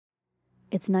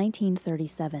It's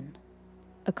 1937.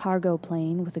 A cargo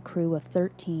plane with a crew of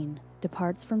 13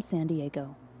 departs from San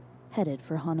Diego, headed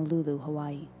for Honolulu,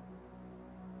 Hawaii.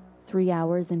 3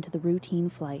 hours into the routine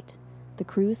flight, the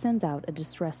crew sends out a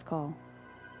distress call.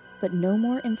 But no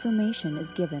more information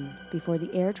is given before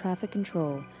the air traffic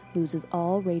control loses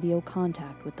all radio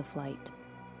contact with the flight.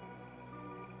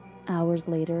 Hours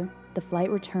later, the flight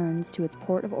returns to its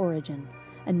port of origin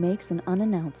and makes an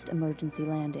unannounced emergency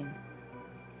landing.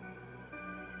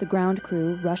 The ground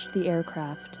crew rushed the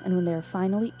aircraft, and when they are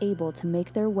finally able to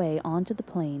make their way onto the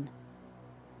plane,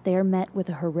 they are met with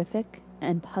a horrific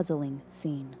and puzzling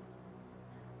scene.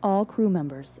 All crew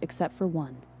members, except for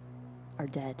one, are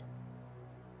dead.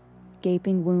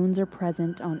 Gaping wounds are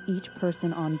present on each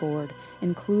person on board,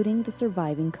 including the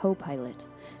surviving co-pilot,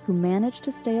 who managed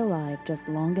to stay alive just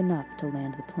long enough to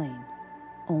land the plane,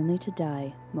 only to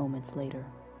die moments later.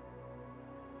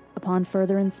 Upon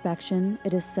further inspection,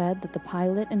 it is said that the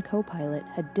pilot and co-pilot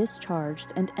had discharged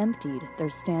and emptied their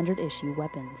standard-issue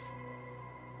weapons.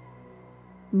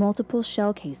 Multiple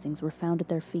shell casings were found at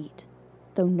their feet,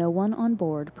 though no one on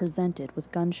board presented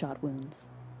with gunshot wounds.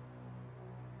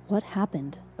 What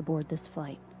happened aboard this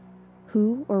flight?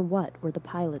 Who or what were the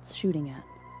pilots shooting at?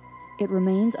 It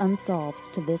remains unsolved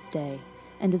to this day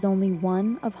and is only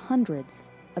one of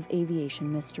hundreds of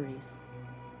aviation mysteries.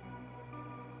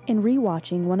 In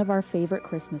rewatching one of our favorite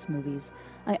Christmas movies,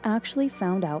 I actually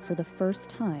found out for the first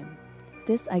time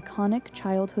this iconic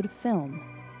childhood film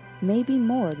may be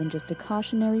more than just a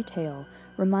cautionary tale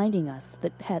reminding us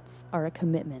that pets are a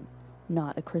commitment,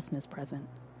 not a Christmas present.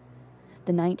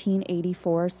 The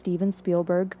 1984 Steven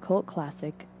Spielberg cult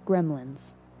classic,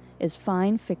 Gremlins, is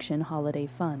fine fiction holiday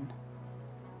fun.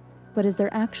 But is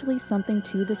there actually something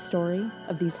to the story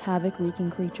of these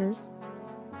havoc-wreaking creatures?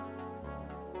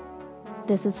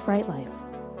 This is Fright Life,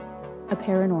 a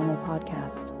paranormal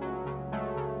podcast.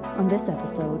 On this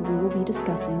episode, we will be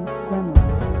discussing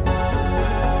Gremlins.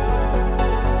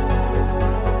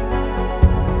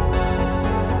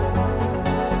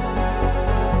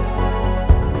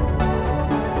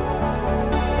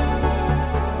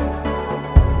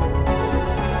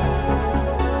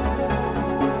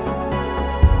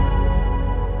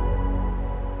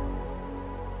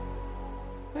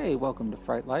 Hey, welcome to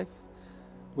Fright Life.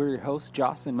 We're your hosts,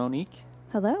 Joss and Monique.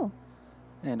 Hello.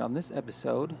 And on this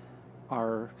episode,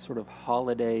 our sort of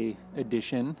holiday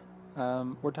edition,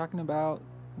 we're talking about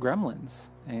gremlins.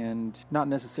 And not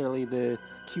necessarily the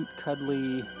cute,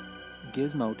 cuddly,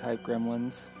 gizmo-type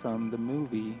gremlins from the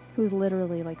movie. Who's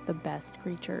literally like the best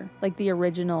creature. Like the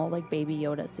original like Baby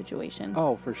Yoda situation.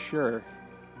 Oh, for sure.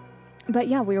 But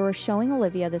yeah, we were showing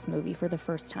Olivia this movie for the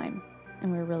first time. And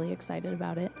we were really excited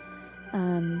about it.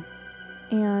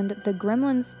 And the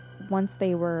gremlins, once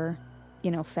they were,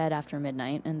 fed after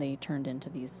midnight and they turned into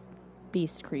these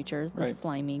beast creatures, the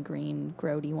slimy, green,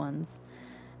 grody ones,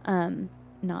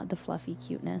 not the fluffy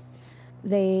cuteness,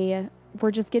 they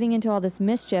were just getting into all this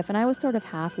mischief. And I was sort of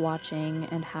half watching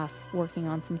and half working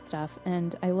on some stuff.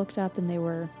 And I looked up and they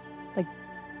were like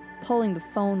pulling the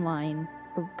phone line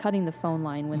or cutting the phone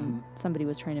line when somebody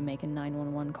was trying to make a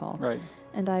 911 call. Right.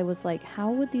 And I was like, how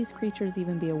would these creatures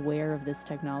even be aware of this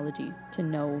technology to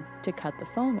know to cut the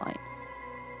phone line?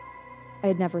 I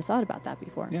had never thought about that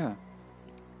before. Yeah.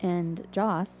 And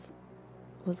Joss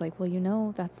was like,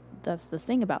 well, that's the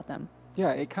thing about them.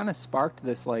 Yeah, it kind of sparked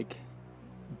this,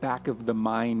 back of the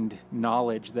mind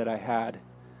knowledge that I had.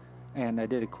 And I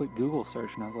did a quick Google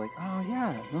search, and I was like, oh,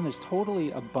 yeah. No, there's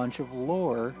totally a bunch of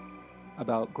lore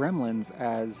about gremlins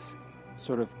as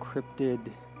sort of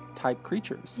cryptid-type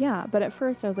creatures. Yeah, but at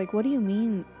first I was like, what do you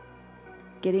mean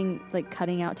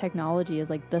cutting out technology is,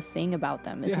 the thing about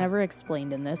them? It's never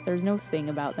explained in this. There's no thing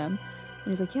about them.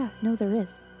 And he's like, yeah, no, there is.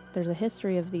 There's a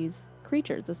history of these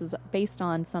creatures. This is based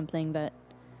on something that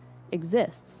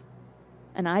exists.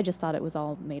 And I just thought it was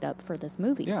all made up for this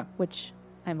movie. Yeah. Which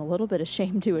I'm a little bit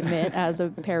ashamed to admit as a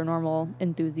paranormal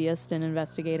enthusiast and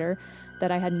investigator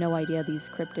that I had no idea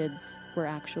these cryptids were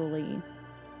actually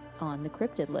on the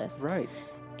cryptid list. Right.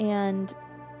 And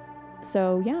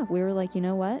so, yeah, we were like, you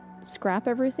know what? Scrap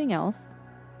everything else.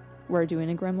 We're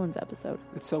doing a Gremlins episode.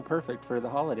 It's so perfect for the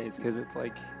holidays because it's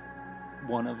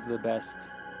one of the best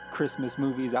Christmas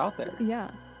movies out there. Yeah.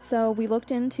 So we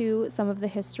looked into some of the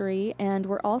history, and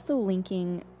we're also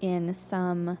linking in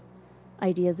some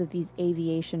ideas of these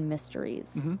aviation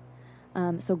mysteries.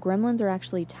 Mm-hmm. So Gremlins are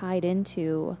actually tied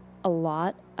into a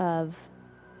lot of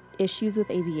issues with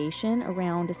aviation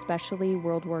around especially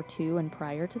World War II and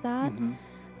prior to that.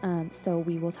 Mm-hmm. So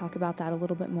we will talk about that a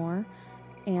little bit more.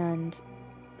 And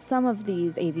some of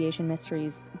these aviation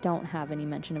mysteries don't have any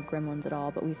mention of gremlins at all,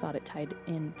 but we thought it tied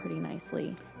in pretty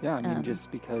nicely. Yeah, I mean,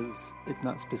 just because it's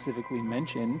not specifically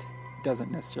mentioned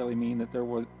doesn't necessarily mean that there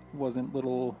wasn't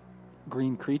little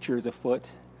green creatures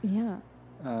afoot. Yeah.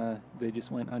 They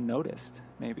just went unnoticed,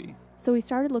 maybe. So we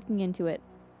started looking into it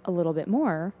a little bit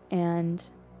more, and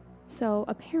so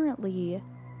apparently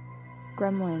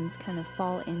gremlins kind of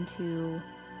fall into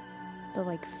the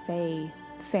like fae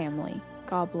family.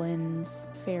 Goblins,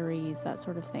 fairies, that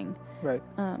sort of thing. Right.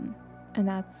 And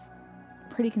that's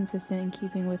pretty consistent in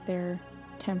keeping with their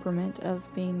temperament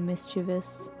of being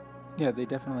mischievous. Yeah, they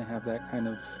definitely have that kind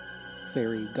of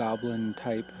fairy goblin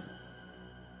type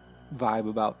vibe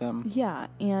about them. Yeah,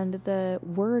 and the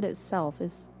word itself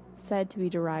is said to be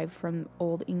derived from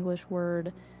Old English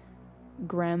word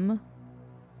grem,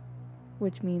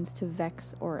 which means to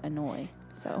vex or annoy.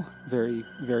 So very,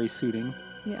 very suiting.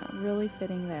 Yeah, really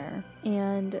fitting there.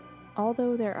 And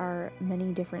although there are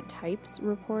many different types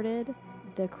reported,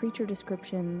 the creature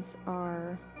descriptions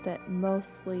are that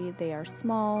mostly they are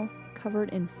small, covered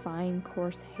in fine,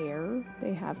 coarse hair.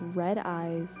 They have red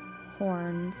eyes,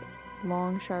 horns,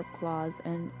 long, sharp claws,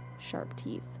 and sharp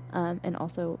teeth. And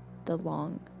also the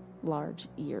long, large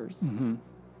ears. Mm-hmm.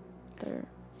 They're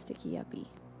sticky uppy.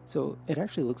 So it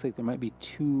actually looks like there might be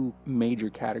two major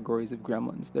categories of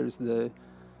gremlins. There's the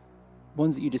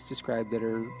ones that you just described that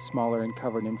are smaller and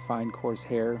covered in fine, coarse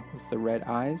hair with the red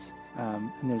eyes.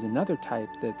 And there's another type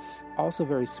that's also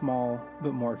very small,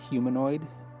 but more humanoid,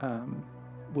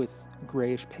 with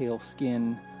grayish pale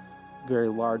skin, very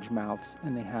large mouths,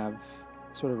 and they have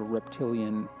sort of a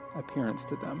reptilian appearance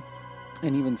to them.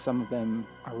 And even some of them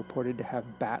are reported to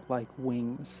have bat-like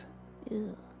wings.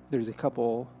 Ew. There's a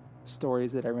couple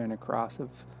stories that I ran across of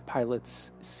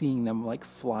pilots seeing them like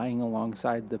flying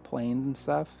alongside the planes and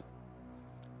stuff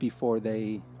before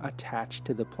they attach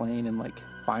to the plane and like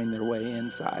find their way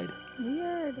inside.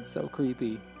 Weird. So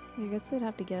creepy. I guess they'd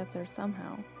have to get up there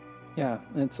somehow. Yeah,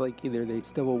 and it's like either they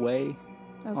stow away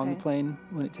on the plane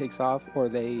when it takes off, or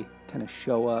they kind of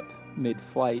show up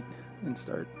mid-flight and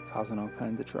start causing all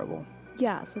kinds of trouble.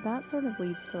 Yeah, so that sort of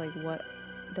leads to like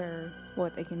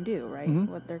what they can do, right?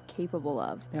 Mm-hmm. What they're capable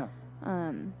of. Yeah.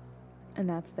 And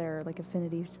that's their like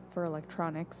affinity for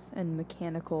electronics and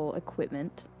mechanical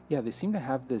equipment. Yeah, they seem to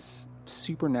have this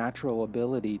supernatural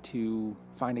ability to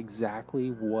find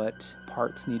exactly what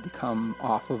parts need to come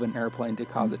off of an airplane to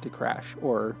cause it to crash,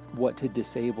 or what to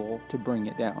disable to bring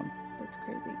it down. That's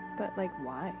crazy. But like,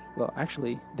 why? Well,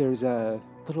 actually, there's a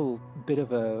little bit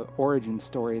of a origin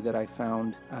story that I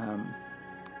found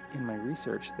in my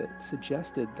research that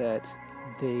suggested that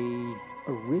they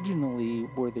originally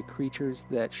were the creatures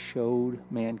that showed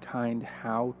mankind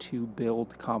how to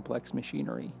build complex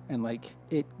machinery. And like,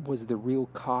 it was the real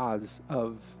cause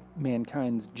of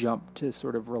mankind's jump to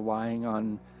sort of relying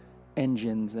on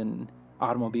engines and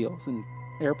automobiles and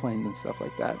airplanes and stuff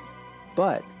like that.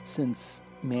 But since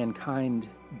mankind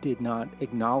did not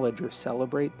acknowledge or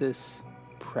celebrate this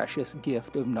precious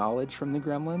gift of knowledge from the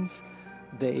gremlins,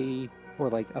 they were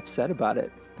like upset about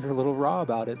it. They're a little raw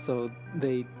about it, so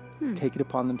they take it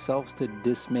upon themselves to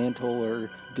dismantle or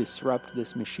disrupt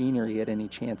this machinery at any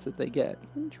chance that they get.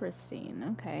 Interesting.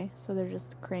 Okay. So they're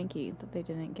just cranky that they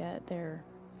didn't get their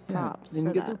props.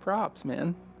 Didn't get their props,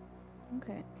 man.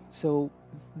 Okay. So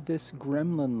this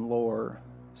gremlin lore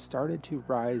started to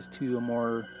rise to a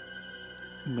more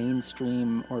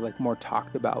mainstream or like more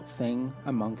talked about thing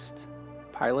amongst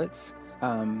pilots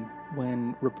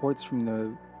when reports from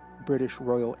the British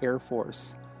Royal Air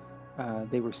Force,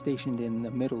 they were stationed in the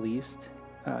Middle East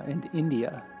and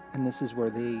India, and this is where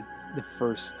the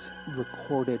first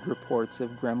recorded reports of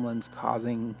gremlins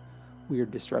causing weird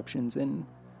disruptions in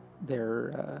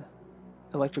their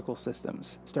electrical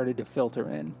systems started to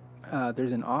filter in.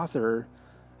 There's an author,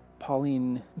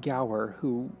 Pauline Gower,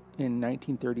 who in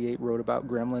 1938 wrote about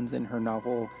gremlins in her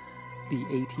novel The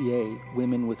ATA,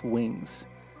 Women with Wings.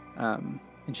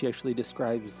 And she actually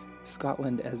describes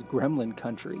Scotland as gremlin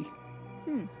country.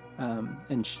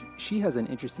 And she has an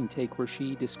interesting take where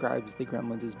she describes the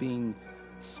gremlins as being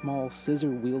small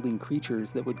scissor-wielding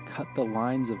creatures that would cut the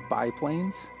lines of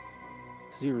biplanes.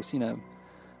 So you ever seen a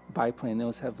biplane?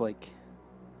 Those have like,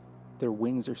 their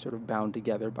wings are sort of bound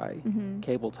together by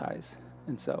cable ties.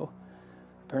 And so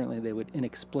apparently they would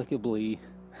inexplicably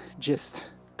just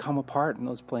come apart and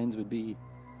those planes would be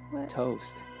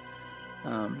toast.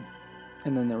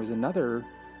 And then there was another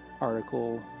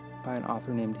article by an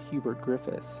author named Hubert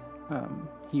Griffith.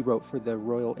 He wrote for the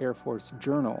Royal Air Force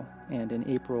Journal, and in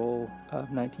April of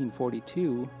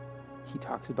 1942, he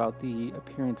talks about the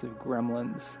appearance of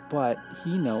gremlins, but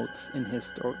he notes in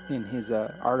his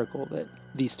article that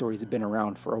these stories have been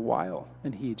around for a while,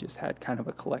 and he just had kind of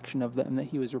a collection of them that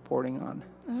he was reporting on.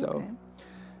 Okay. So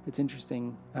it's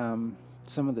interesting.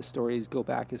 Some of the stories go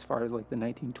back as far as like the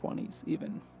 1920s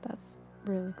even. That's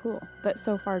really cool. But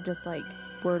so far just like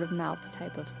word of mouth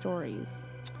type of stories.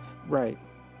 Right.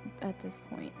 At this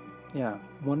point. Yeah.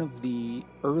 One of the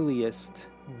earliest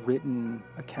written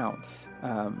accounts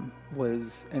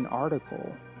was an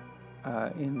article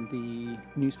in the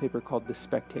newspaper called The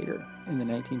Spectator in the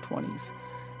 1920s.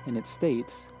 And it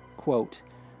states, quote,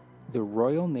 "The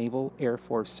Royal Naval Air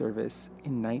Force Service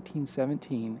in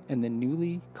 1917 and the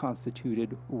newly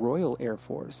constituted Royal Air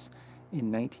Force in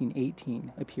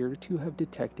 1918 appear to have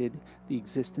detected the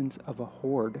existence of a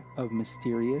horde of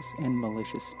mysterious and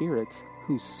malicious spirits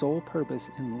whose sole purpose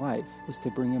in life was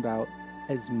to bring about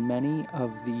as many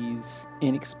of these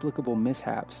inexplicable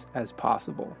mishaps as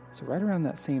possible." So right around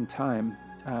that same time,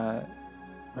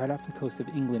 right off the coast of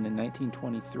England in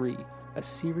 1923, a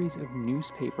series of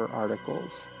newspaper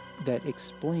articles that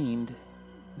explained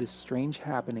the strange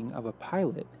happening of a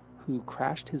pilot who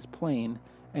crashed his plane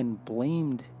and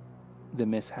blamed the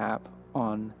mishap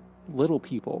on little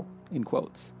people, in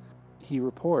quotes. He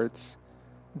reports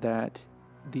that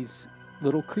these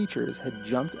little creatures had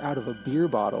jumped out of a beer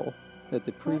bottle that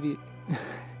the previous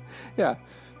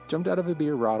jumped out of a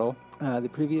beer bottle the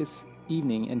previous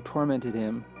evening and tormented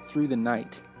him through the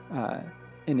night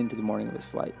and into the morning of his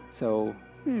flight. So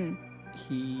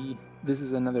this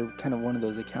is another kind of one of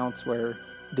those accounts where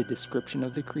the description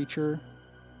of the creature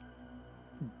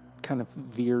kind of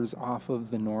veers off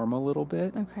of the norm a little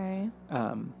bit. Okay.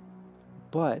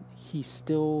 But he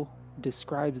still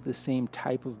describes the same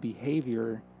type of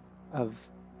behavior of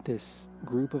this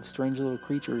group of strange little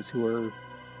creatures who are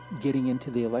getting into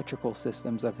the electrical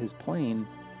systems of his plane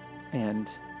and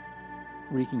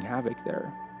wreaking havoc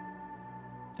there.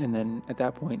 And then at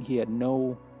that point, he had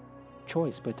no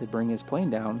choice but to bring his plane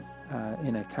down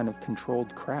in a kind of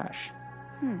controlled crash.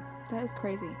 That is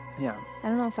crazy. Yeah. I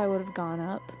don't know if I would have gone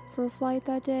up for a flight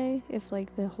that day if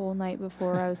like the whole night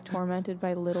before I was tormented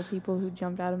by little people who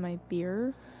jumped out of my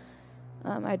beer.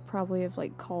 I'd probably have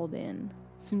like called in.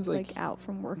 Seems like out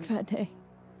from work that day.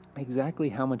 Exactly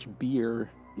how much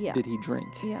beer did he drink?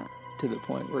 Yeah. To the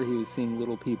point where he was seeing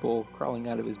little people crawling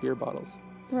out of his beer bottles.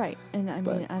 Right. And I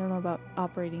mean, I don't know about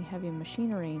operating heavy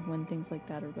machinery when things like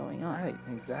that are going on. Right,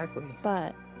 exactly.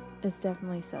 But it's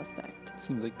definitely suspect.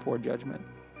 Seems like poor judgment.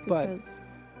 Because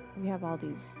we have all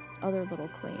these other little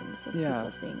claims of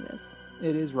people seeing this.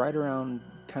 It is right around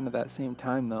kind of that same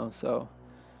time, though, so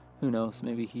who knows?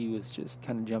 Maybe he was just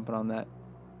kind of jumping on that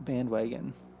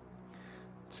bandwagon.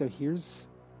 So here's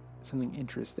something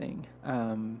interesting.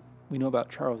 We know about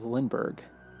Charles Lindbergh.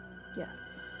 Yes.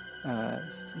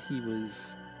 He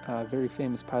was a very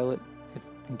famous pilot,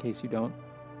 in case you don't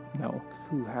know,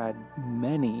 who had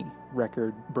many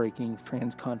record-breaking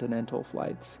transcontinental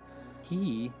flights.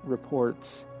 He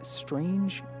reports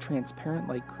strange,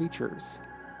 transparent-like creatures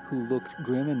who looked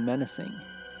grim and menacing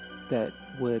that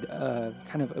would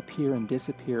kind of appear and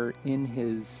disappear in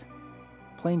his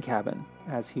plane cabin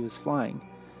as he was flying.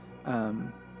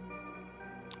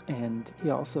 And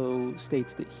he also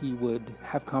states that he would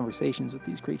have conversations with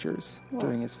these creatures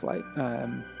during his flight.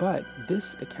 But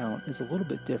this account is a little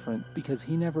bit different because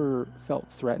he never felt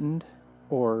threatened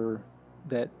or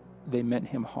that they meant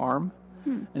him harm.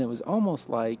 And it was almost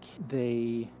like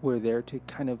they were there to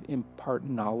kind of impart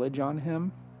knowledge on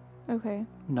him. Okay.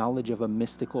 Knowledge of a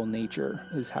mystical nature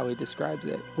is how he describes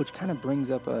it, which kind of brings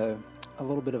up a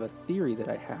little bit of a theory that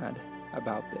I had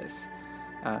about this.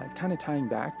 Kind of tying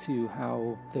back to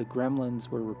how the Gremlins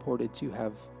were reported to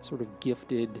have sort of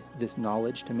gifted this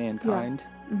knowledge to mankind.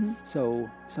 Yeah. Mm-hmm. So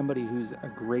somebody who's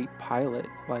a great pilot,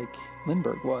 like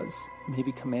Lindbergh was,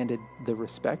 maybe commanded the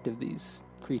respect of these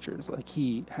creatures. Like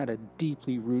he had a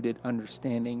deeply rooted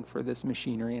understanding for this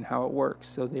machinery and how it works.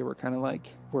 So they were kind of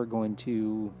like, we're going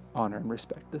to honor and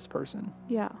respect this person.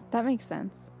 Yeah, that makes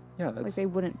sense. Yeah, that's... Like they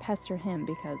wouldn't pester him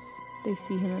because they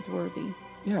see him as worthy.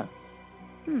 Yeah.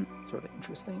 It's really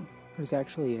interesting. There's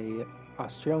actually a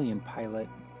Australian pilot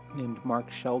named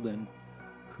Mark Sheldon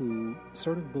who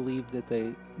sort of believed that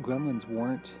the Gremlins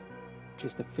weren't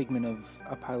just a figment of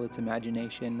a pilot's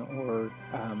imagination or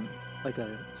like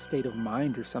a state of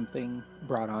mind or something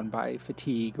brought on by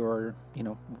fatigue or,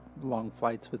 long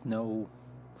flights with no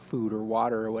food or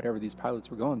water or whatever these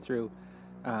pilots were going through.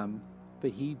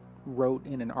 But he wrote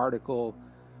in an article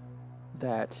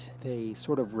that they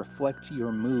sort of reflect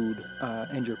your mood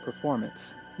and your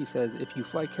performance. He says, if you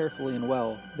fly carefully and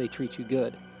well, they treat you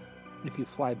good. If you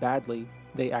fly badly,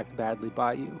 they act badly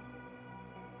by you.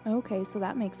 Okay, so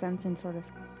that makes sense and sort of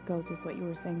goes with what you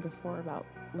were saying before about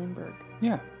Limburg.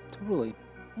 Yeah, totally.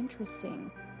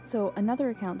 Interesting. So another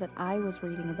account that I was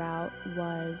reading about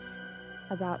was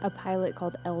about a pilot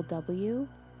called LW,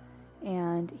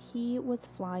 and he was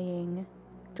flying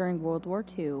during World War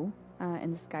II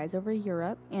in the skies over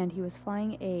Europe, and he was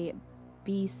flying a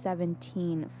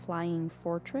B-17 Flying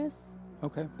Fortress.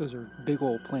 Okay, those are big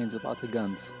old planes with lots of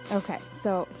guns. Okay,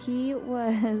 so he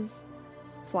was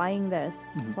flying this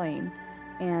plane,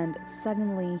 and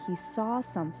suddenly he saw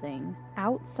something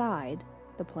outside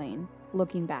the plane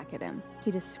looking back at him.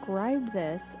 He described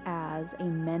this as a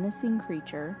menacing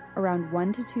creature around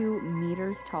 1 to 2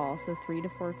 meters tall, so 3 to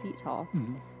 4 feet tall,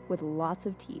 with lots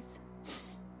of teeth.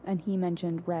 And he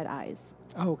mentioned red eyes.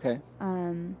 Oh, okay.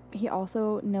 He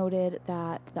also noted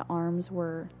that the arms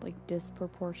were like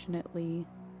disproportionately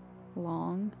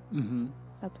long.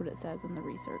 That's what it says in the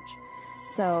research.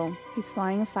 So he's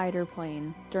flying a fighter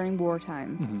plane during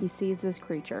wartime. He sees this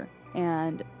creature,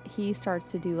 and he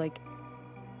starts to do like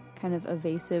kind of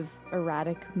evasive,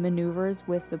 erratic maneuvers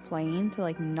with the plane to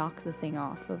like knock the thing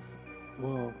off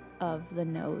of the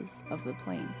nose of the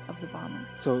plane, of the bomber.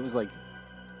 So it was like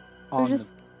It was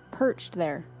just perched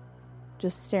there,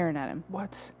 just staring at him.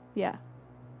 What? Yeah,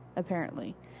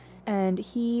 apparently. And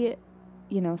he,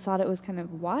 thought it was kind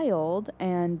of wild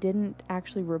and didn't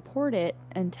actually report it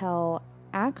until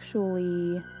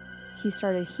actually he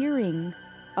started hearing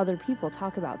other people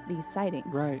talk about these sightings.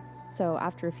 Right. So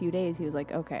after a few days, he was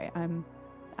like, okay,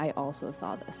 I also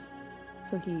saw this.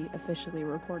 So he officially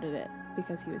reported it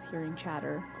because he was hearing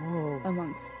chatter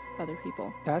amongst other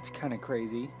people. That's kind of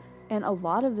crazy. And a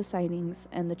lot of the sightings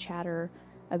and the chatter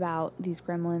about these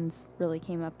gremlins really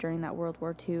came up during that World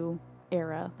War II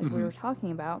era, like we were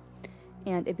talking about.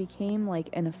 And it became like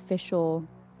an official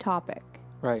topic.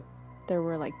 Right. There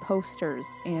were like posters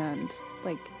and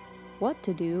like what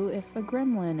to do if a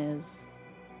gremlin is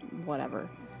whatever.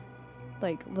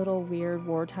 Like little weird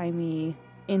wartimey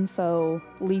info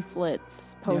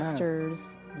leaflets, posters.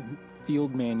 Yeah.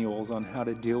 Field manuals on how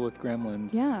to deal with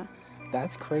gremlins. Yeah.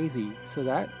 That's crazy. So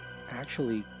that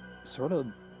actually sort of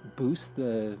boosts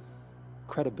the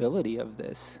credibility of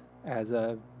this as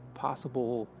a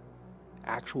possible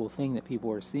actual thing that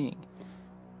people are seeing.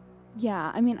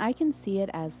 Yeah, I mean, I can see it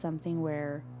as something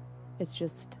where it's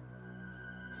just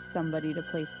somebody to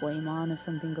place blame on if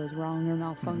something goes wrong or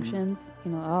malfunctions.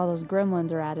 Those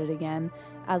gremlins are at it again,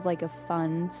 as like a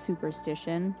fun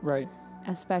superstition. Right.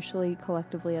 Especially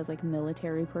collectively as like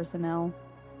military personnel,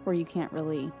 where you can't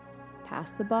really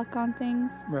pass the buck on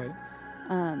things. Right.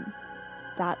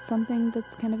 That's something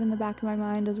that's kind of in the back of my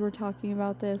mind as we're talking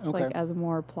about this, like as a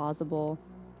more plausible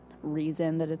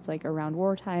reason that it's like around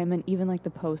wartime, and even like the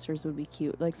posters would be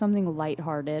cute, like something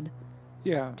lighthearted.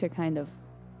 Yeah. To kind of,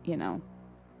 you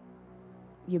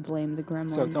blame the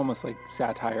gremlins. So it's almost like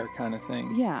satire kind of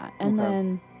thing. Yeah, and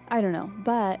then I don't know,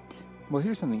 but well,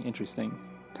 here's something interesting,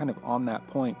 kind of on that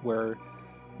point where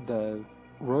the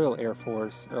Royal Air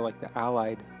Force, or like the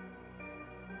Allied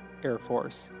Air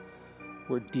Force,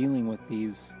 were dealing with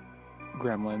these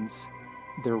gremlins.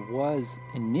 There was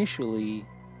initially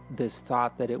this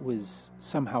thought that it was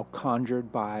somehow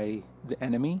conjured by the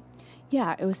enemy.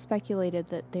 Yeah, it was speculated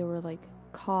that they were like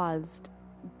caused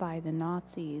by the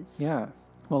Nazis. Yeah.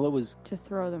 Well, it was to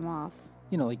throw them off.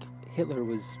 Like Hitler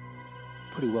was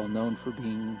pretty well known for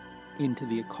being into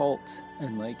the occult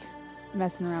and like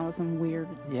messing around with some weird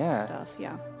stuff.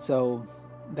 Yeah. So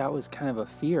that was kind of a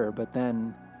fear, but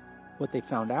then what they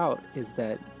found out is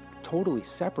that totally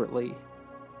separately,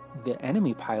 the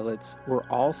enemy pilots were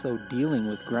also dealing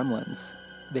with gremlins.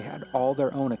 They had all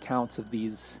their own accounts of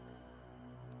these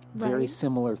very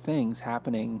similar things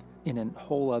happening in a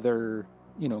whole other,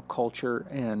 culture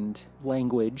and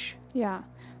language. Yeah.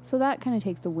 So that kind of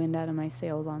takes the wind out of my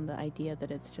sails on the idea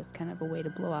that it's just kind of a way to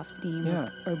blow off steam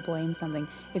or blame something.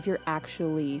 If you're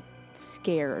actually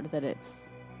scared that it's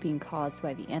being caused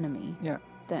by the enemy,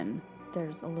 then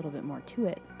there's a little bit more to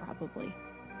it, probably.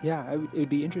 Yeah, it'd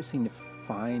be interesting to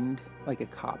find like a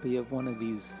copy of one of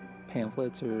these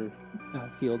pamphlets or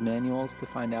field manuals to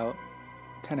find out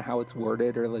kind of how it's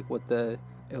worded or like what the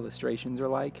illustrations are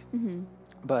like.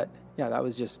 But yeah, that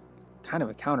was just kind of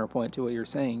a counterpoint to what you're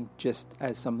saying, just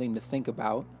as something to think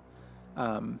about.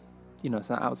 It's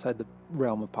not outside the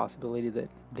realm of possibility that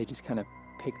they just kind of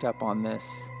picked up on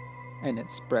this and it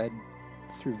spread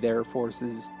through their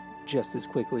forces just as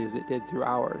quickly as it did through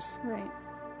ours. Right.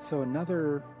 So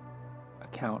another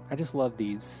account, I just love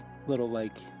these little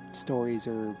like stories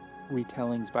or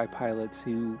retellings by pilots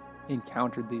who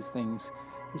encountered these things.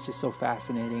 It's just so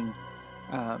fascinating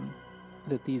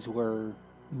that these were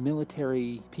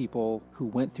military people who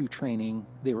went through training.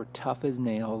 They were tough as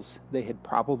nails. They had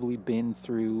probably been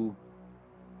through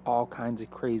all kinds of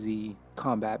crazy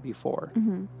combat before.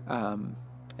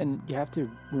 And you have to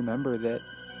remember that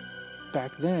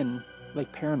back then,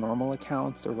 like paranormal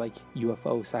accounts or like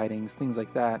UFO sightings, things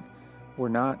like that, were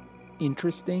not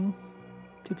interesting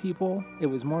to people. It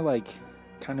was more like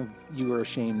kind of you were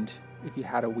ashamed if you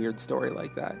had a weird story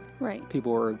like that. Right.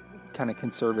 People were kind of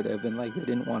conservative and like they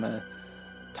didn't want to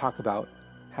talk about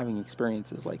having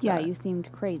experiences like that. Yeah, you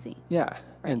seemed crazy. Yeah. Right.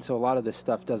 And so a lot of this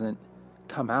stuff doesn't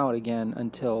come out again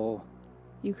until...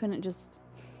 You couldn't just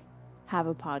have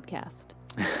a podcast.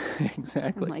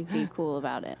 Exactly. And like be cool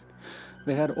about it.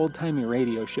 They had old-timey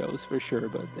radio shows for sure,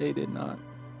 but they did not.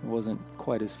 It wasn't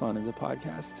quite as fun as a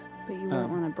podcast. But you wouldn't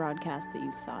want to broadcast that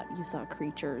you saw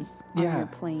creatures on Yeah. your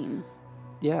plane.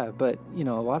 Yeah, but you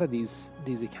know, a lot of these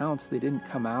accounts, they didn't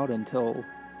come out until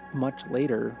much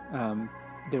later.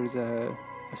 There's a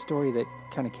story that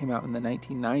kind of came out in the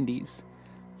 1990s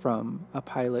from a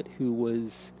pilot who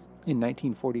was in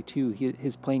 1942.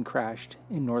 His plane crashed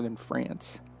in northern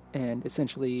France, and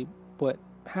essentially what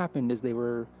happened is they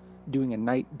were doing a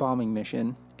night bombing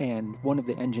mission, and one of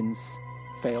the engines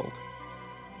failed,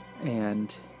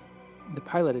 and the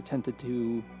pilot attempted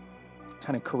to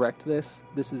kind of correct this.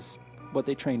 This is what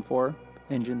they train for.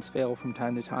 Engines fail from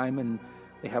time to time, and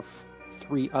they have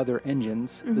 3 other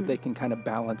engines that they can kind of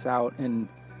balance out and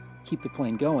keep the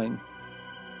plane going.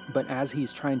 But as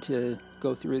he's trying to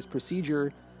go through his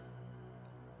procedure,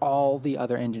 all the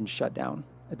other engines shut down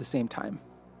at the same time.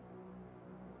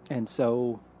 And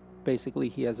so basically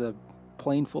he has a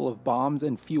plane full of bombs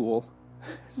and fuel.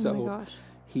 So oh my gosh.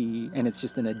 and it's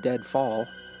just in a dead fall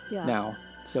Yeah. now.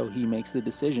 So he makes the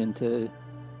decision to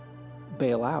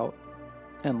bail out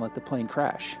and let the plane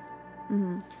crash.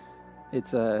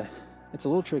 It's a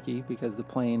little tricky because the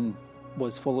plane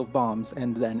was full of bombs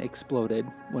and then exploded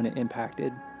when it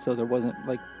impacted. So there wasn't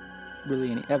like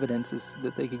really any evidence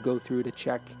that they could go through to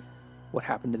check what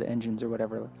happened to the engines or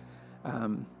whatever.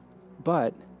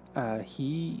 But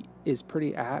he is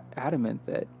pretty adamant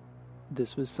that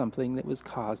this was something that was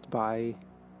caused by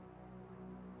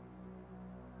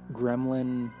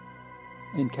gremlin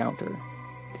encounter.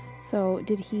 So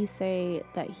did he say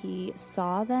that he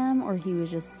saw them, or he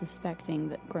was just suspecting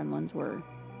that gremlins were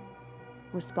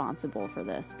responsible for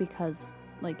this because,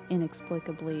 like,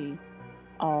 inexplicably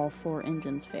all 4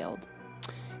 engines failed?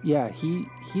 Yeah, he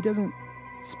doesn't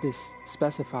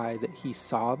specify that he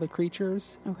saw the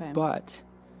creatures. Okay. But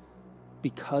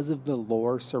because of the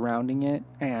lore surrounding it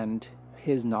and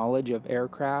his knowledge of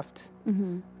aircraft,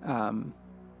 the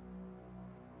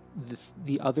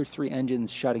other 3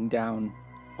 engines shutting down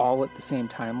all at the same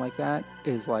time like that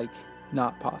is like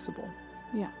not possible.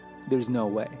 Yeah. There's no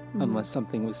way unless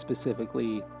something was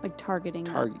specifically Like targeting.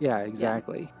 Yeah,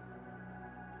 exactly.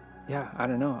 Yeah, I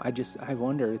don't know. I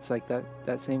wonder. It's like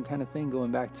that same kind of thing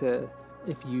going back to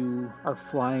if you are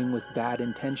flying with bad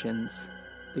intentions,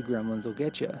 the gremlins will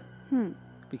get you.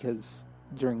 Because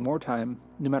during wartime,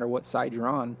 no matter what side you're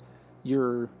on,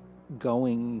 you're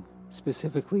going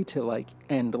specifically to like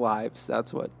end lives.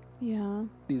 That's what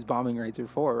these bombing raids are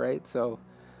for, right? So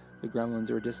the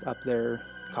gremlins are just up there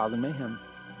causing mayhem.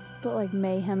 But like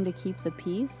mayhem to keep the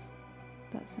peace?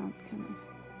 That sounds kind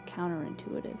of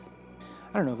counterintuitive.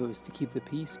 I don't know if it was to keep the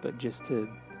peace, but just to,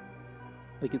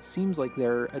 like, it seems like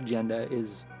their agenda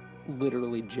is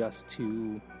literally just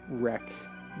to wreck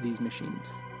these machines.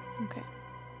 Okay.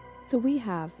 So we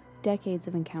have decades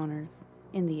of encounters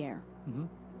in the air.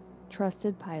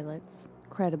 Trusted pilots,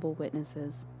 credible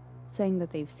witnesses, saying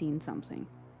that they've seen something.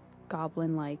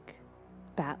 Goblin-like,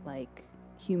 bat-like,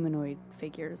 humanoid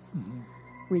figures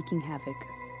wreaking havoc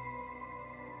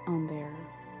on their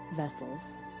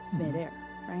vessels midair,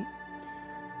 right?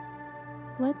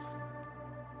 Let's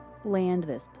land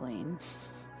this plane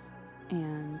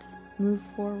and move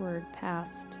forward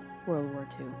past World War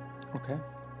II. Okay.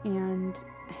 And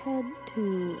head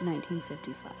to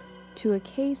 1955, to a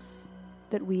case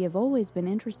that we have always been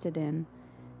interested in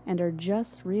and are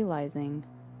just realizing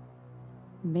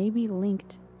may be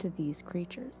linked to these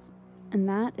creatures. And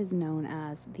that is known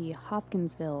as the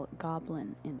Hopkinsville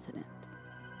Goblin Incident.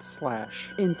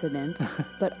 Incident,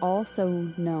 but also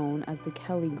known as the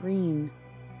Kelly Green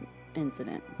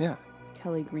Incident. Yeah.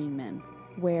 Kelly Green Men,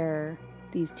 where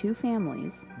these 2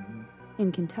 families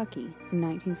in Kentucky in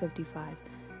 1955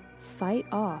 fight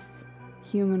off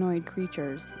humanoid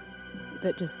creatures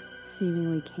that just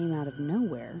seemingly came out of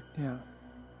nowhere. Yeah.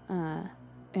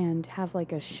 And have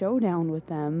like a showdown with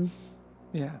them.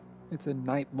 Yeah. It's a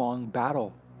night-long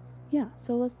battle. Yeah,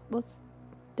 so let's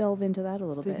delve into that a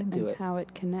little dig bit into and it. how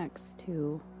it connects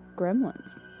to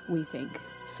gremlins, we think.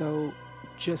 So,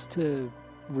 just to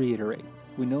reiterate,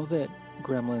 we know that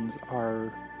gremlins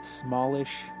are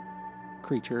smallish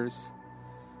creatures.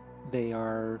 They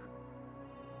are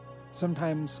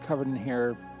sometimes covered in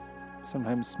hair,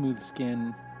 sometimes smooth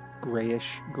skin,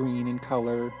 grayish green in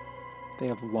color. They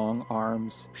have long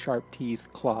arms, sharp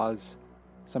teeth, claws,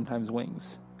 sometimes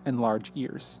wings, and large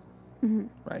ears. Mm-hmm.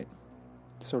 Right?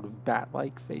 Sort of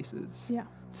bat-like faces. Yeah.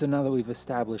 So now that we've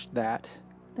established that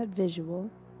visual,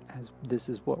 as this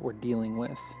is what we're dealing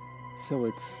with. So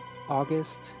it's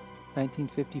August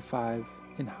 1955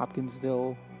 in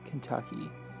Hopkinsville, Kentucky.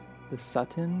 The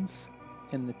Suttons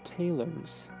and the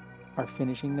Taylors are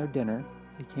finishing their dinner.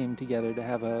 They came together to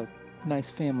have a nice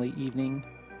family evening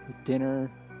with dinner,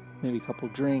 maybe a couple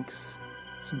drinks,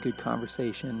 some good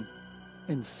conversation.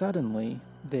 And suddenly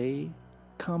they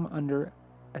come under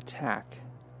attack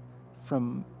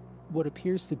from what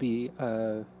appears to be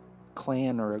a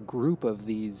clan or a group of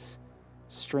these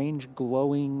strange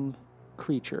glowing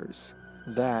creatures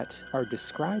that are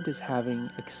described as having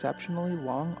exceptionally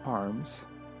long arms,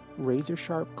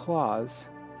 razor-sharp claws,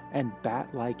 and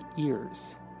bat-like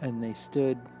ears. And they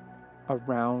stood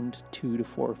around 2 to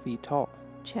 4 feet tall.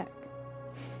 Check.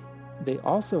 They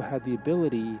also had the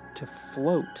ability to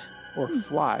float or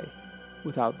fly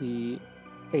without the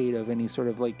aid of any sort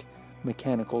of like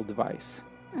mechanical device.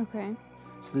 Okay.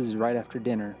 So this is right after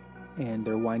dinner, and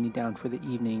they're winding down for the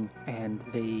evening, and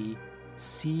they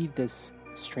see this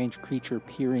strange creature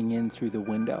peering in through the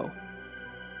window,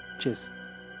 just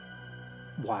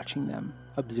watching them,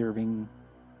 observing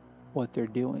what they're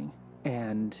doing.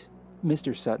 And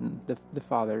Mr. Sutton, the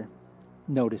father,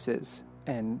 notices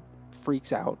and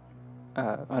freaks out,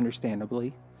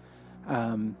 understandably,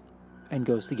 and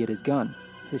goes to get his gun,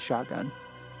 his shotgun.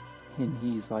 And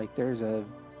he's like, there's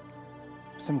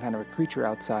some kind of a creature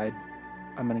outside.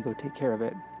 I'm going to go take care of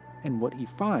it. And what he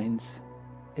finds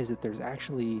is that there's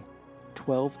actually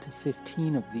 12 to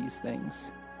 15 of these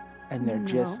things. And they're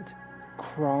just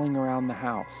crawling around the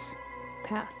house.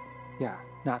 Pass. Yeah,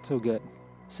 not so good.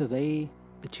 So the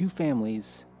two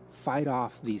families fight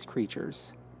off these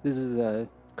creatures. This is a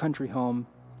country home.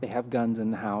 They have guns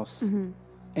in the house. Mm-hmm.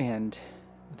 And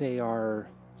they are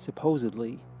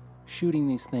supposedly shooting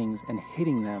these things and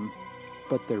hitting them,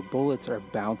 but their bullets are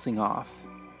bouncing off.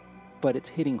 But it's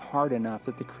hitting hard enough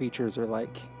that the creatures are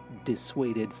like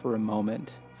dissuaded for a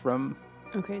moment from...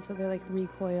 Okay, so they like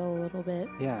recoil a little bit.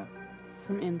 Yeah.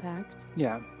 From impact.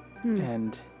 Yeah.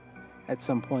 And at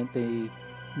some point they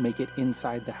make it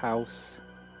inside the house,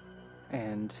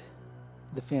 and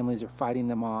the families are fighting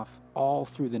them off all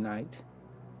through the night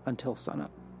until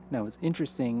sunup. Now, what's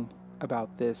interesting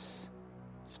about this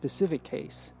specific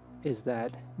case is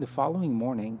that the following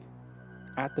morning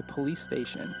at the police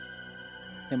station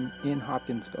in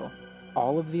Hopkinsville,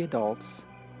 all of the adults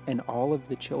and all of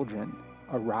the children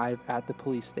arrive at the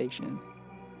police station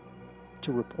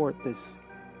to report this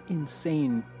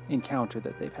insane encounter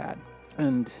that they've had.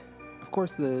 And of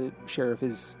course the sheriff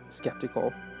is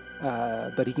skeptical,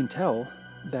 but he can tell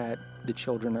that the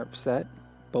children are upset.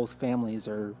 Both families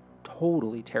are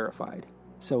totally terrified.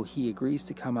 So he agrees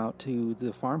to come out to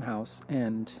the farmhouse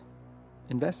and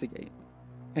investigate.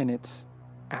 And it's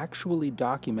actually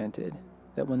documented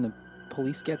that when the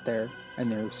police get there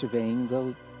and they're surveying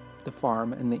the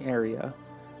farm and the area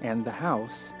and the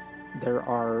house, there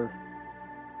are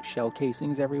shell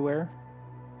casings everywhere.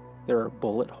 There are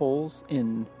bullet holes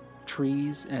in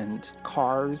trees and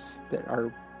cars that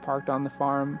are parked on the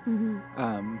farm.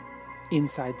 Mm-hmm.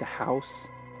 Inside the house,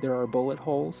 there are bullet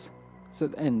holes. So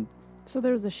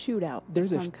there's a shootout of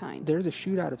some kind. There's a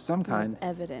shootout of some kind. It's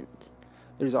evident.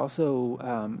 There's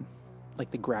also,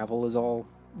 like the gravel is all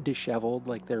disheveled,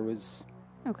 like there was...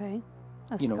 Okay.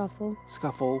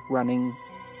 Scuffle, running,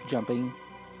 jumping,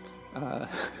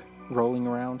 rolling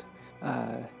around.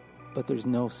 But there's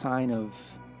no sign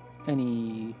of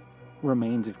any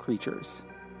remains of creatures.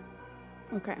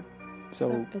 Okay.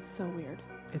 So it's so weird.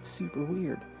 It's super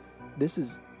weird. This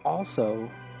is also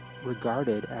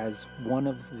regarded as one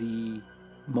of the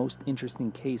most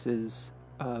interesting cases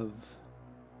of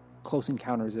close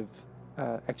encounters of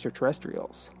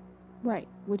extraterrestrials. Right,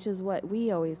 which is what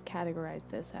we always categorize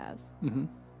this as. Mm-hmm.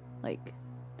 Like,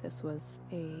 this was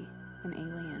an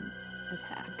alien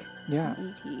attack. Yeah.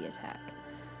 An ET attack.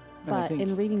 But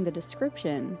in reading the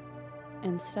description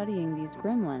and studying these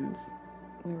gremlins,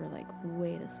 we were like,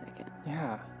 wait a second.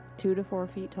 Yeah. 2 to 4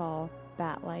 feet tall,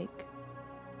 bat-like,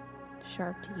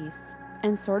 sharp teeth,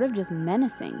 and sort of just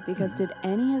menacing. Because did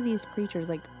any of these creatures,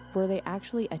 like, were they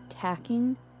actually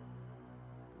attacking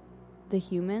the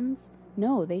humans?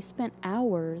 No, they spent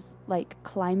hours, like,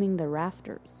 climbing the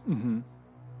rafters. Mm-hmm.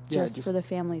 just for the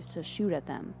families to shoot at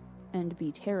them and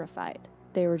be terrified.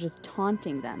 They were just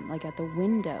taunting them, like at the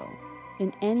window.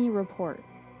 In any report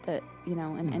that,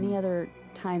 in any other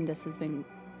time this has been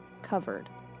covered,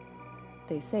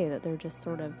 they say that they're just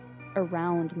sort of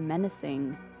around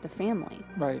menacing the family.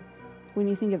 Right. When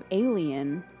you think of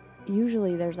alien,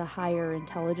 usually there's a higher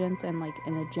intelligence and like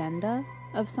an agenda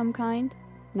of some kind,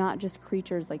 not just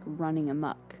creatures like running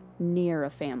amok near a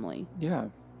family. Yeah.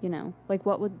 Like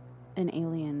what would an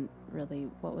alien really,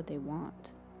 what would they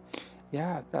want?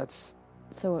 Yeah, that's...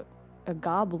 So a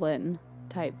goblin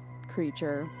type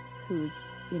creature whose,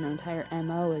 entire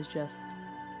MO is just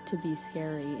to be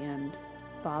scary and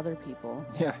bother people.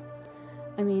 Yeah.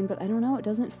 I mean, but I don't know, it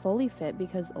doesn't fully fit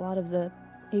because a lot of the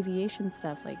aviation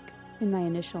stuff, like in my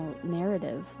initial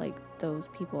narrative, like those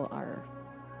people are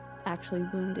actually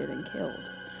wounded and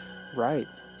killed. Right.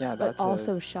 Yeah, but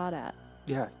also shot at.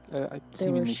 Yeah,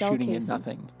 seemingly shooting at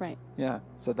nothing. Right. Yeah,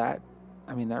 so that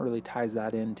really ties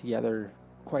that in together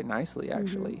quite nicely,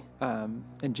 actually.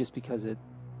 And just because it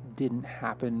didn't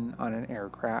happen on an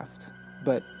aircraft,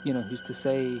 but, who's to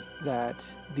say that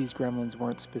these gremlins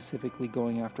weren't specifically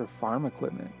going after farm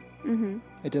equipment?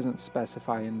 It doesn't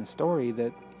specify in the story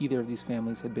that either of these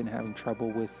families had been having trouble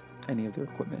with any of their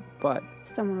equipment, but...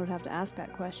 Someone would have to ask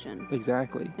that question.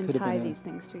 Exactly. And tie these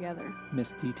things together.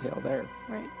 Missed detail there.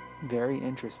 Right. Very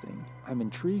interesting. I'm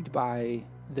intrigued by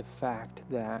the fact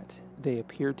that they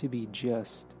appear to be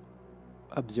just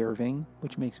observing,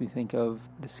 which makes me think of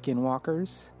the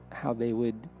skinwalkers, how they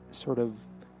would sort of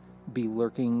be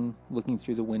looking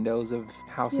through the windows of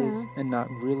houses and not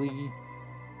really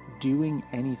doing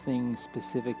anything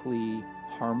specifically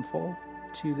harmful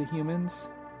to the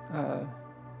humans.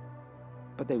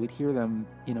 But they would hear them,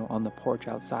 on the porch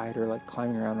outside or like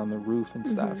climbing around on the roof and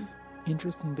stuff.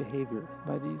 Interesting behavior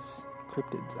by these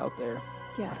cryptids out there.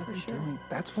 Yeah, for sure. Doing?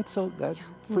 That's what's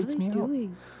freaks me out.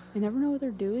 I never know what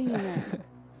they're doing in there.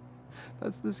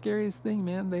 That's the scariest thing,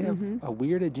 man. They have a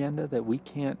weird agenda that we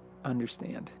can't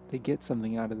understand. They get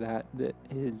something out of that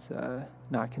is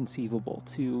not conceivable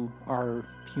to our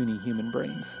puny human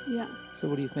brains. Yeah. So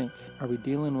what do you think? Are we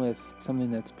dealing with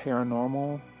something that's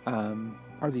paranormal?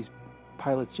 Are these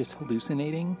pilots just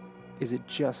hallucinating? Is it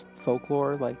just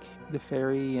folklore like the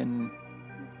fairy and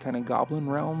kind of goblin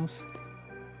realms?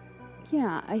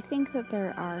 Yeah, I think that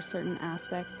there are certain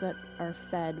aspects that are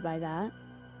fed by that.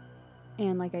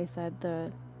 And like I said,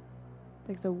 the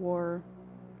war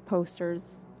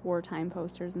posters, wartime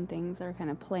posters and things are kind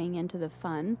of playing into the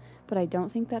fun, but I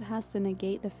don't think that has to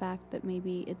negate the fact that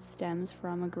maybe it stems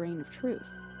from a grain of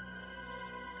truth.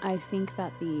 I think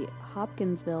that the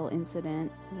Hopkinsville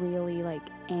incident really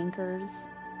anchors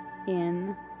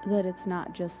in that it's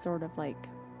not just sort of like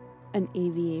an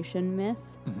aviation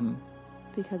myth,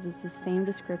 because it's the same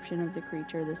description of the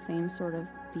creature, the same sort of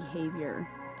behavior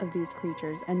of these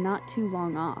creatures, and not too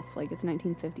long off. It's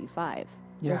 1955.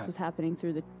 Yeah. This was happening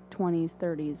through the 20s,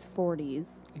 30s,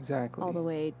 40s. Exactly. All the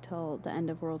way till the end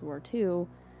of World War II,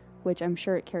 which I'm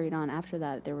sure it carried on after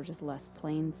that. There were just less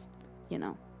planes,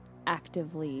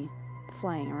 actively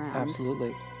flying around.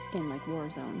 Absolutely. In war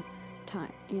zone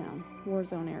time, war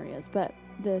zone areas. But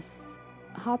this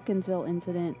Hopkinsville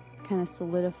incident kind of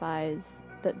solidifies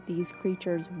that these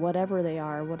creatures, whatever they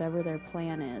are, whatever their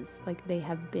plan is, they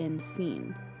have been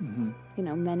seen.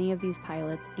 Many of these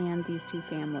pilots and these two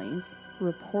families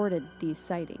reported these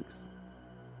sightings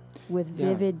with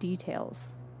vivid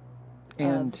details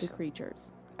and of the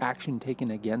creatures. Action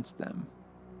taken against them.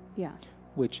 Yeah.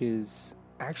 Which is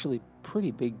actually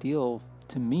pretty big deal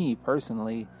to me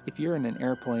personally. If you're in an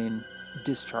airplane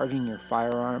discharging your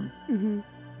firearm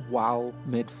while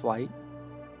mid-flight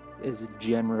is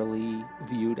generally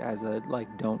viewed as a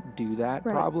don't do that,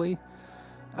 right. Probably.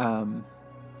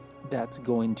 That's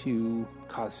going to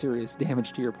cause serious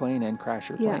damage to your plane and crash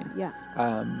your plane. Yeah.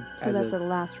 So that's a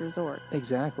last resort.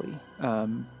 Exactly.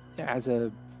 As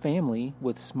a family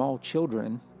with small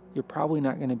children, you're probably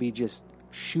not going to be just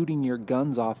shooting your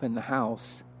guns off in the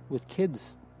house with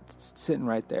kids sitting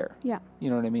right there. Yeah.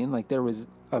 You know what I mean? There was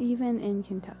even in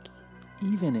Kentucky.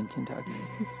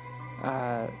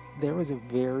 There was a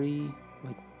very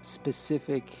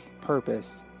specific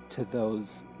purpose to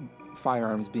those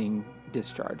firearms being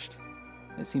discharged.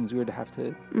 It seems weird to have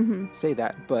to say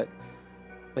that, but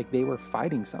they were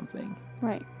fighting something.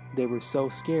 Right. They were so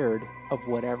scared of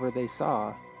whatever they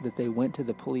saw that they went to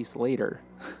the police later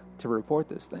to report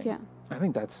this thing. Yeah. I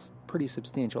think that's pretty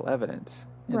substantial evidence.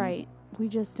 Right. We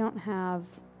just don't have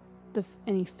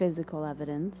any physical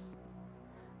evidence.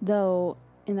 Though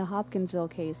in the Hopkinsville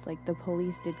case, the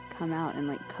police did come out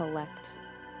and collect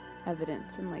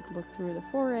evidence and look through the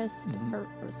forest or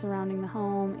surrounding the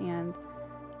home, and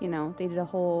You know, they did a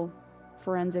whole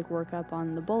forensic workup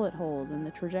on the bullet holes and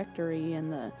the trajectory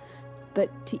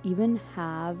but to even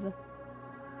have,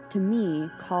 to me,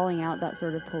 calling out that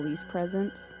sort of police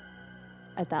presence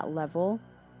at that level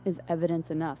is evidence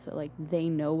enough that, like, they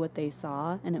know what they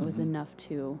saw, and it was enough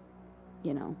to,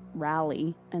 you know,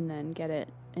 rally and then get it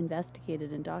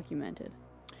investigated and documented.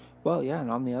 Well, yeah, and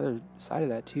on the other side of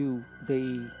that, too,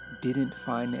 they didn't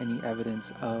find any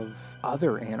evidence of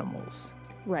other animals.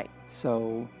 Right.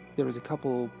 So there was a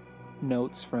couple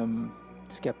notes from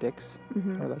skeptics,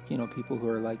 or, like, you know, people who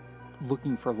are, like,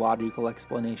 looking for logical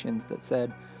explanations that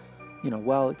said, you know,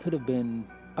 well, it could have been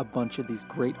a bunch of these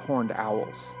great horned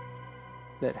owls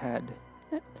that had...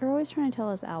 They're always trying to tell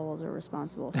us owls are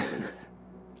responsible for these.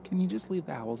 Can you just leave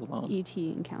the owls alone?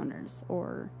 E.T. encounters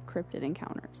or cryptid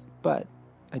encounters. But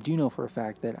I do know for a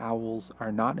fact that owls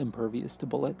are not impervious to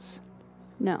bullets.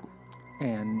 No.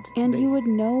 And you would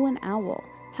know an owl.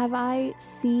 Have I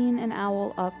seen an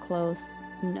owl up close?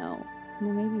 No.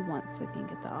 Well, maybe once, I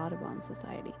think, at the Audubon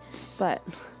Society. But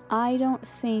I don't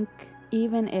think,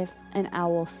 even if an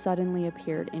owl suddenly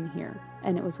appeared in here,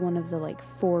 and it was one of the, like,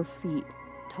 4 feet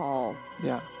tall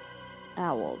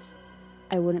owls,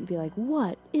 I wouldn't be like,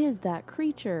 what is that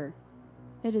creature?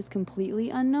 It is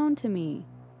completely unknown to me.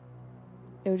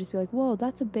 It would just be like, whoa,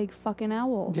 that's a big fucking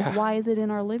owl. Yeah. Why is it in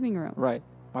our living room? Right.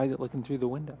 Why is it looking through the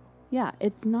window? Yeah,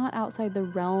 it's not outside the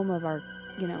realm of our,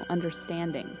 you know,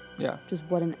 understanding. Yeah. Just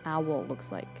what an owl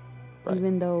looks like. Right.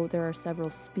 Even though there are several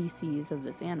species of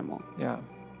this animal. Yeah.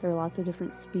 There are lots of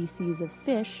different species of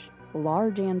fish,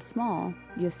 large and small.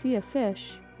 You see a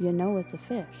fish, you know it's a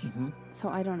fish. So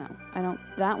I don't know.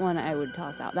 That one I would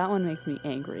toss out. That one makes me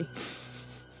angry.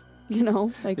 You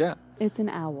know? Like, it's an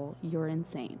owl. You're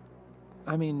insane.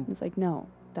 I mean... It's like, no,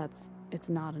 it's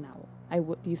not an owl.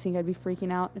 Do you think I'd be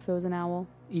freaking out if it was an owl?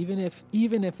 Even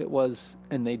if it was,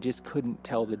 and they just couldn't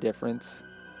tell the difference,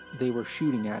 they were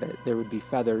shooting at it. There would be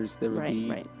feathers. There would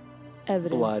be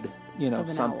evidence, blood. You know,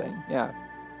 something. Owl. Yeah.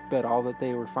 But all that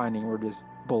they were finding were just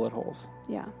bullet holes.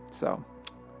 Yeah. So,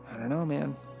 I don't know,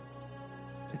 man.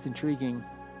 It's intriguing.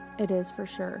 It is, for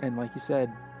sure. And like you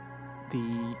said,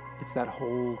 the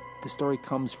story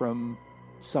comes from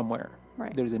somewhere.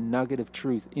 Right. There's a nugget of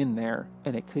truth in there,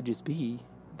 and it could just be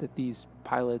that these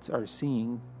pilots are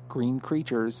seeing green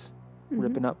creatures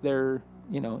ripping up their,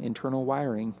 you know, internal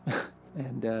wiring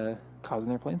and causing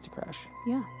their planes to crash.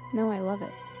 Yeah. No, I love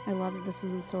it. I love that this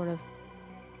was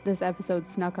this episode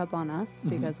snuck up on us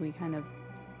because we kind of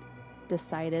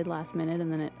decided last minute, and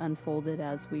then it unfolded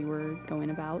as we were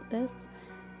going about this.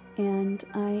 And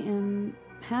I am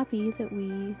happy that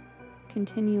we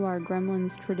continue our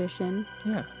Gremlins tradition.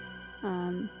 Yeah.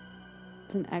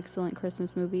 It's an excellent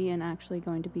Christmas movie, and actually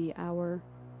going to be our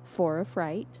For a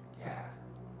Fright. Yeah.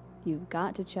 You've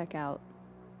got to check out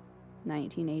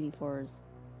 1984's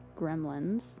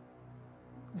Gremlins.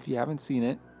 If you haven't seen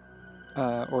it,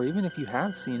 or even if you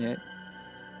have seen it,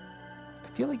 I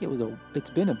feel like it's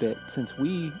been a bit since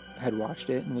we had watched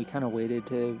it, and we kind of waited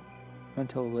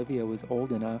until Olivia was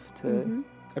old enough to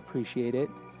appreciate it.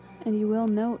 And you will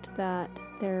note that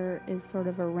there is sort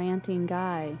of a ranting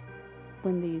guy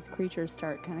when these creatures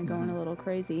start kind of going a little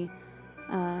crazy,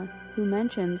 who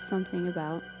mentions something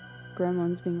about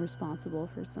gremlins being responsible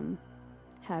for some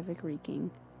havoc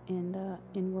wreaking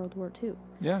in World War II.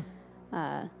 Yeah.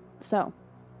 So,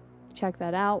 check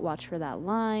that out. Watch for that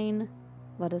line.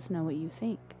 Let us know what you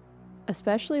think.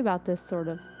 Especially about this sort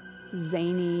of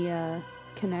zany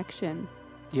connection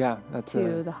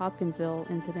to the Hopkinsville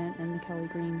incident and the Kelly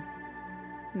Green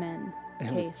men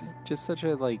case. It was just such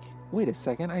a, like, wait a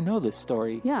second, I know this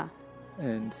story. Yeah.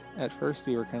 And at first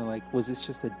we were kind of like, was this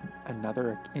just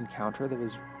another encounter that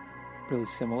was really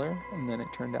similar? And then it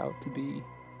turned out to be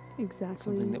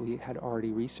something that we had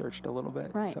already researched a little bit.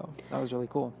 Right. So that was really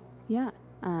cool. Yeah.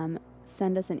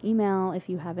 Send us an email if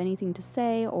you have anything to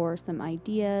say, or some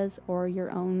ideas, or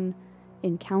your own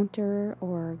encounter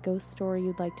or ghost story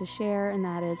you'd like to share, and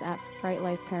that is at Fright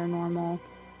Life Paranormal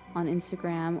on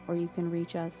Instagram, or you can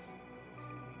reach us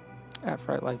at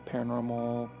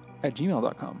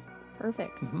frightlifeparanormal@gmail.com.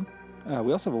 Perfect.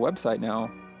 We also have a website now,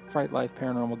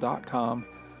 frightlifeparanormal.com,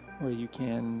 where you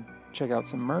can check out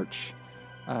some merch,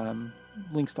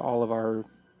 links to all of our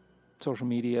social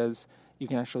medias. You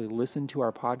can actually listen to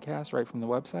our podcast right from the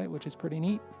website, which is pretty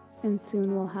neat. And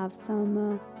soon we'll have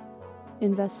some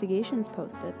investigations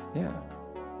posted. Yeah.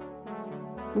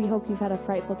 We hope you've had a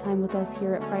frightful time with us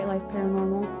here at Fright Life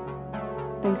Paranormal.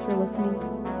 Thanks for listening.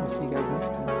 We'll see you guys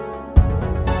next time.